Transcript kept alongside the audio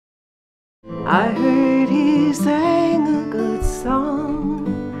I heard he sang a good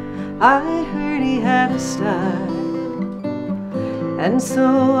song, I heard he had a style, and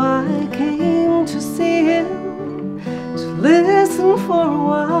so I came to see him, to listen for a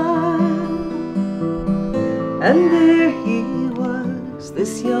while. And there he was,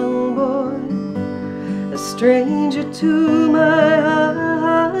 this young boy, a stranger to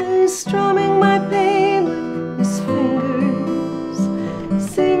my eyes, strumming my pain with his fingers,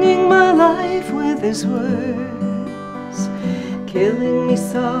 singing my life with his words, killing me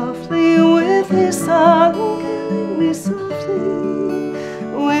softly with his song, killing me softly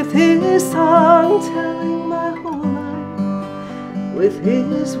with his song, telling my whole life with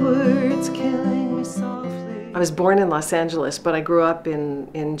his words, killing me softly. I was born in Los Angeles, but I grew up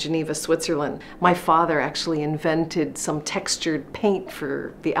in Geneva, Switzerland. My father actually invented some textured paint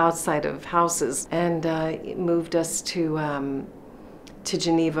for the outside of houses, and moved us to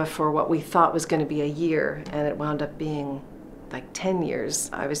Geneva for what we thought was going to be a year, and it wound up being like 10 years.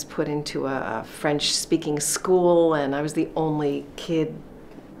 I was put into a French-speaking school, and I was the only kid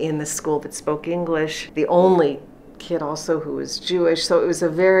in the school that spoke English, the only kid also who was Jewish, so it was a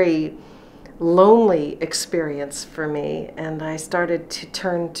very lonely experience for me, and I started to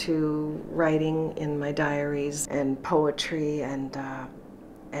turn to writing in my diaries and poetry and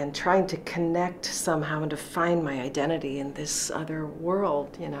trying to connect somehow and to find my identity in this other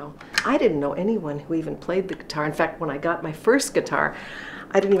world, you know. I didn't know anyone who even played the guitar. In fact, when I got my first guitar,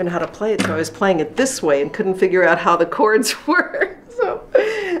 I didn't even know how to play it, so I was playing it this way and couldn't figure out how the chords were. So,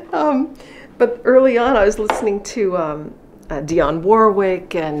 but early on I was listening to Dionne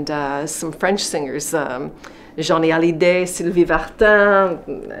Warwick and some French singers, Johnny Hallyday, Sylvie Vartan,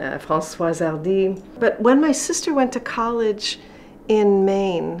 Françoise Hardy. But when my sister went to college in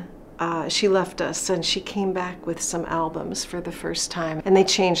Maine, she left us and she came back with some albums for the first time, and they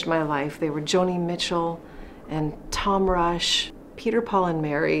changed my life. They were Joni Mitchell and Tom Rush, Peter, Paul and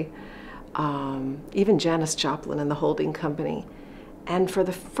Mary, even Janis Joplin and the Holding Company. And for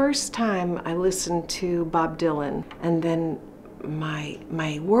the first time, I listened to Bob Dylan, and then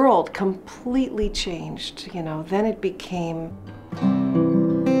my world completely changed. You know, then it became,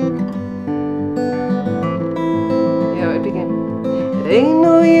 it ain't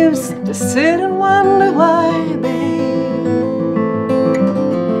no use to sit and wonder why, babe.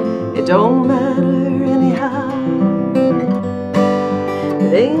 It don't matter anyhow.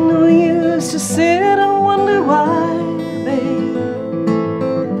 It ain't no use to sit and wonder why, babe.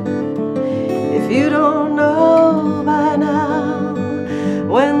 If you don't know by now,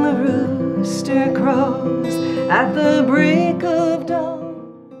 when the rooster crows at the break of dawn.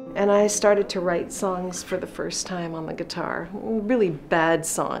 And I started to write songs for the first time on the guitar. Really bad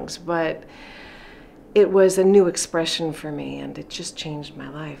songs, but it was a new expression for me, and it just changed my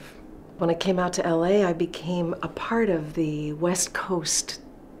life. When I came out to LA, I became a part of the West Coast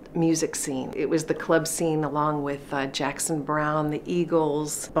music scene. It was the club scene along with Jackson Browne, the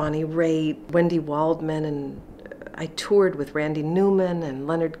Eagles, Bonnie Raitt, Wendy Waldman, and I toured with Randy Newman and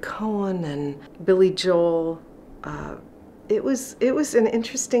Leonard Cohen and Billy Joel. It was an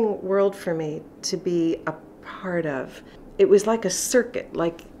interesting world for me to be a part of. It was like a circuit,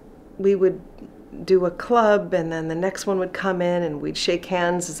 like we would do a club and then the next one would come in and we'd shake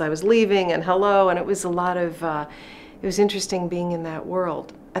hands as I was leaving and hello, and it was a lot of, it was interesting being in that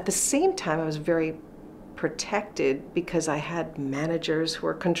world. At the same time, I was very protected because I had managers who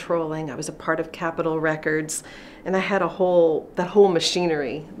were controlling. I was a part of Capitol Records, and I had that whole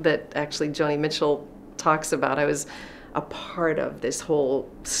machinery that actually Joni Mitchell talks about. I was a part of this whole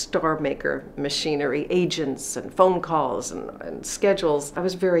star maker machinery, agents and phone calls and schedules. I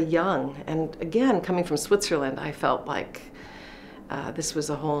was very young, and again, coming from Switzerland, I felt like this was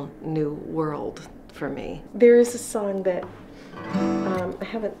a whole new world for me. There is a song that I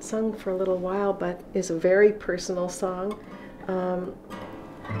haven't sung for a little while, but is a very personal song, and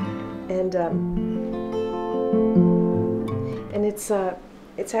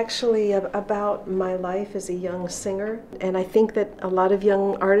it's actually about my life as a young singer, and I think that a lot of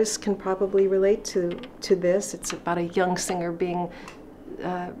young artists can probably relate to this. It's about a young singer being,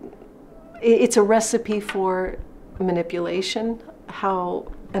 it's a recipe for manipulation,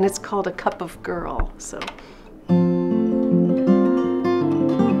 and it's called A Cup of Girl. So.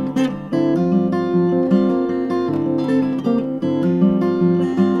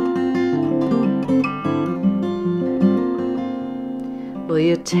 Will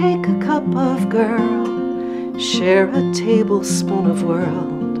you take a cup of girl, share a tablespoon of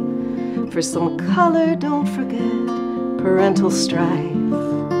world, for some color, don't forget parental strife,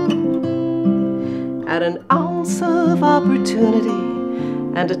 add an ounce of opportunity,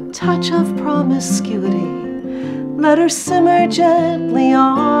 and a touch of promiscuity. Let her simmer gently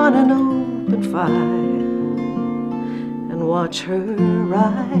on an open fire and watch her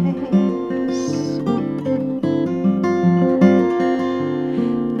rise.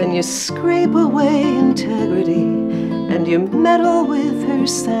 Then you scrape away integrity and you meddle with her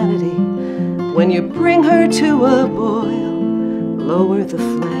sanity. When you bring her to a boil, lower the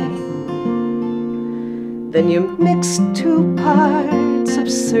flame. Then you mix 2 parts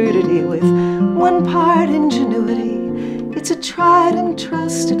absurdity with 1 part ingenuity. It's a tried and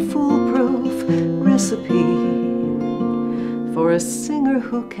trusted foolproof recipe for a singer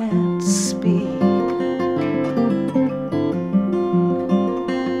who can't speak.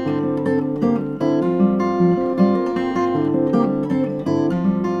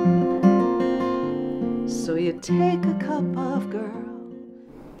 So you take a cup of girl.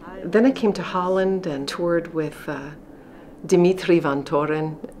 Then I came to Holland and toured with Dimitri van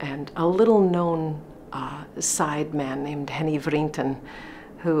Toren and a little-known side man named Henny Vrienden,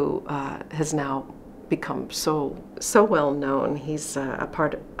 who has now become so well known. He's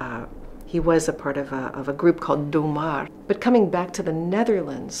he was a part of a group called Domar. But coming back to the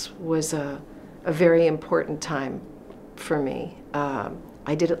Netherlands was a very important time for me.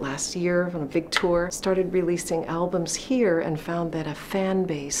 I did it last year on a big tour. Started releasing albums here and found that a fan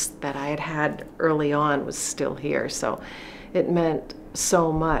base that I had early on was still here. So it meant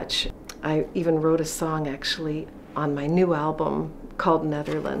so much. I even wrote a song actually on my new album called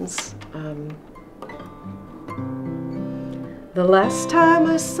Netherlands. The last time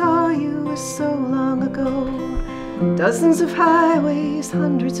I saw you was so long ago. Dozens of highways,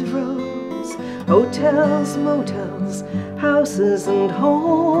 hundreds of roads, hotels, motels, houses and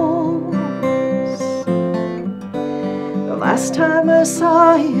homes. The last time I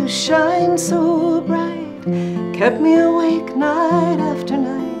saw you shine so bright, kept me awake night after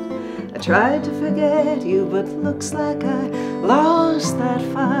night. I tried to forget you, but looks like I lost that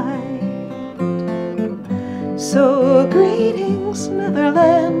fight. So greetings,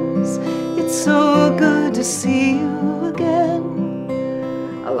 Netherlands, it's so good to see you again.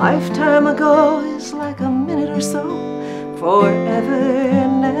 A lifetime ago is like a minute or so, forever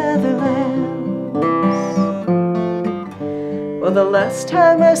Netherlands. Well, the last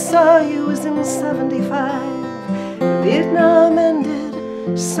time I saw you was in '75. Vietnam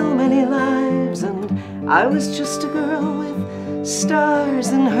ended so many lives, and I was just a girl with stars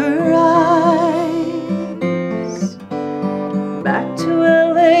in her eyes. Back to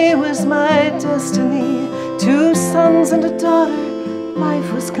LA was my destiny. 2 sons and a daughter,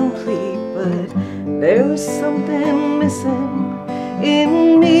 life was complete, but there was something missing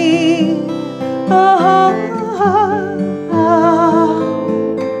in me. Oh, oh, oh.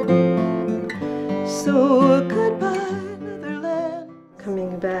 So goodbye, Netherlands.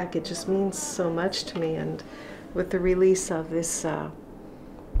 Coming back, it just means so much to me, and with the release of this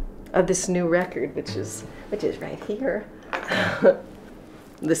new record, which is right here.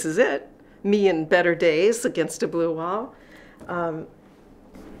 This is it. Me in Better Days Against a Blue Wall.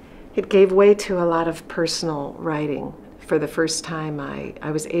 It gave way to a lot of personal writing. For the first time,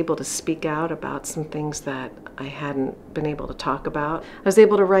 I was able to speak out about some things that I hadn't been able to talk about. I was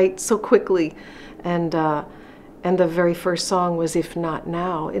able to write so quickly, and the very first song was "If Not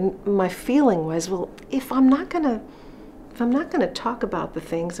Now." And my feeling was, well, if I'm not gonna talk about the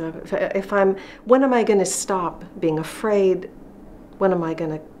things, when am I gonna stop being afraid? When am I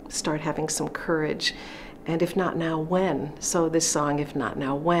gonna start having some courage? And if not now, when? So this song, If Not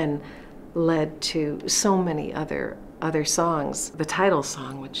Now, When, led to so many other songs. The title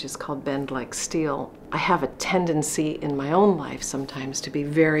song, which is called Bend Like Steel. I have a tendency in my own life sometimes to be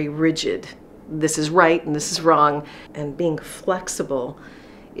very rigid. This is right and this is wrong. And being flexible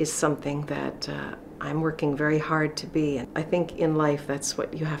is something that I'm working very hard to be. And I think in life that's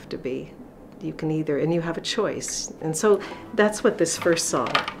what you have to be. You can either, and you have a choice. And so that's what this first song,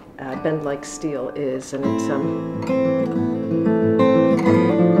 Bend Like Steel, is. And it's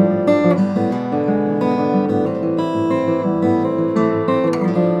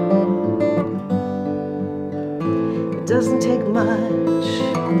it doesn't take much,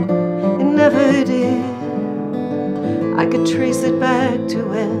 it never did. I could trace it back to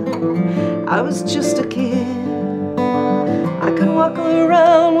when I was just a kid. I could walk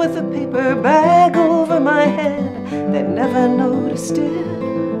around with a paper bag over my head. They never noticed it.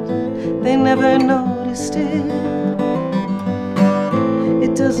 They never noticed it.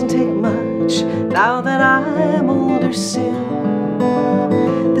 It doesn't take much now that I'm older still.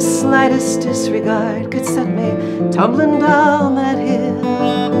 The slightest disregard could set me tumbling down that hill.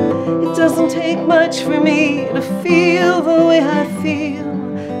 It doesn't take much for me to feel the way I feel.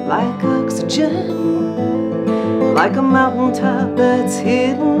 like oxygen, like a mountaintop that's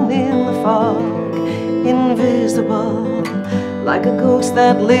hidden in the fog, invisible, like a ghost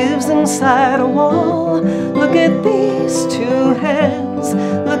that lives inside a wall. Look at these two hands,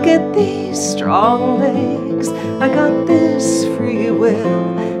 look at these strong legs. I got this free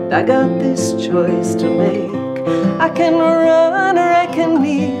will, I got this choice to make. I can run or I can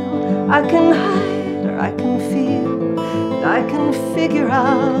kneel, I can hide or I can feel. I can figure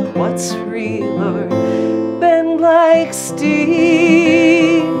out what's real or bend like steel,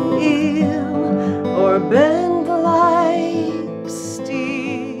 or bend like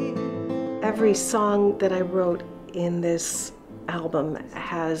steel. Every song that I wrote in this album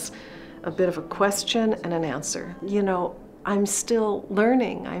has a bit of a question and an answer. You know, I'm still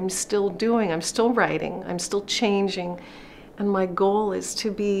learning, I'm still doing, I'm still writing, I'm still changing. And my goal is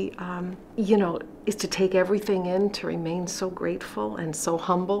to be, is to take everything in, to remain so grateful and so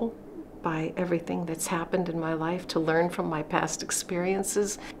humble by everything that's happened in my life, to learn from my past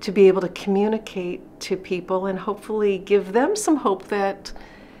experiences, to be able to communicate to people and hopefully give them some hope that,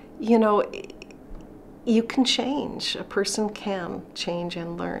 you can change. A person can change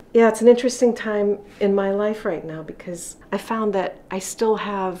and learn. Yeah, it's an interesting time in my life right now because I found that I still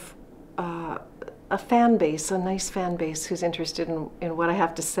have a fan base, a nice fan base who's interested in what I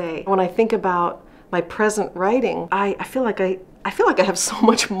have to say. When I think about my present writing, I feel like I have so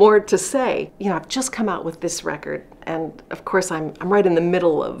much more to say. You know, I've just come out with this record, and of course I'm right in the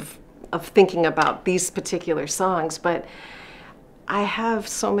middle of thinking about these particular songs, but I have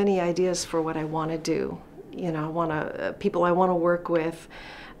so many ideas for what I want to do. You know, I want to people I want to work with,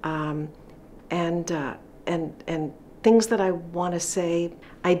 and things that I want to say.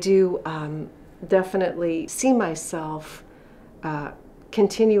 I do definitely see myself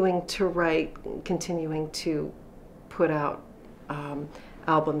continuing to write, continuing to put out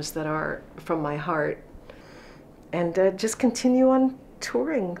albums that are from my heart, and just continue on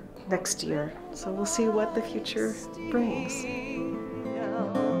touring next year. So we'll see what the future brings.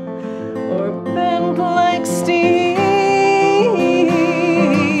 Or bend like steel,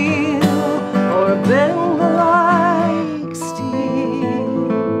 or bend like steel.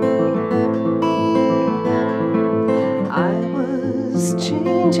 I was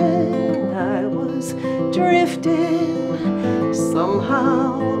changing, I was drifting,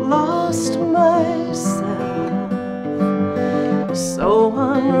 somehow lost myself, so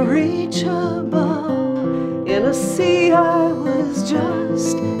unreachable in a sea I was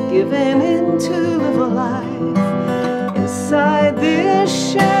just given in to live a life inside this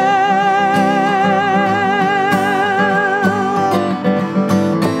shell.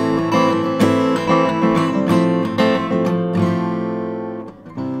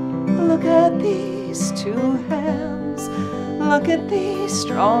 Look at these two hands, look at these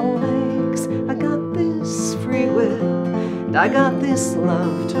strong legs. I got this free will, and I got this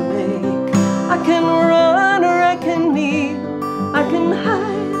love to make. I can run or I can kneel, I can hide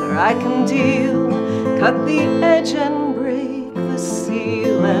or I can deal, cut the edge and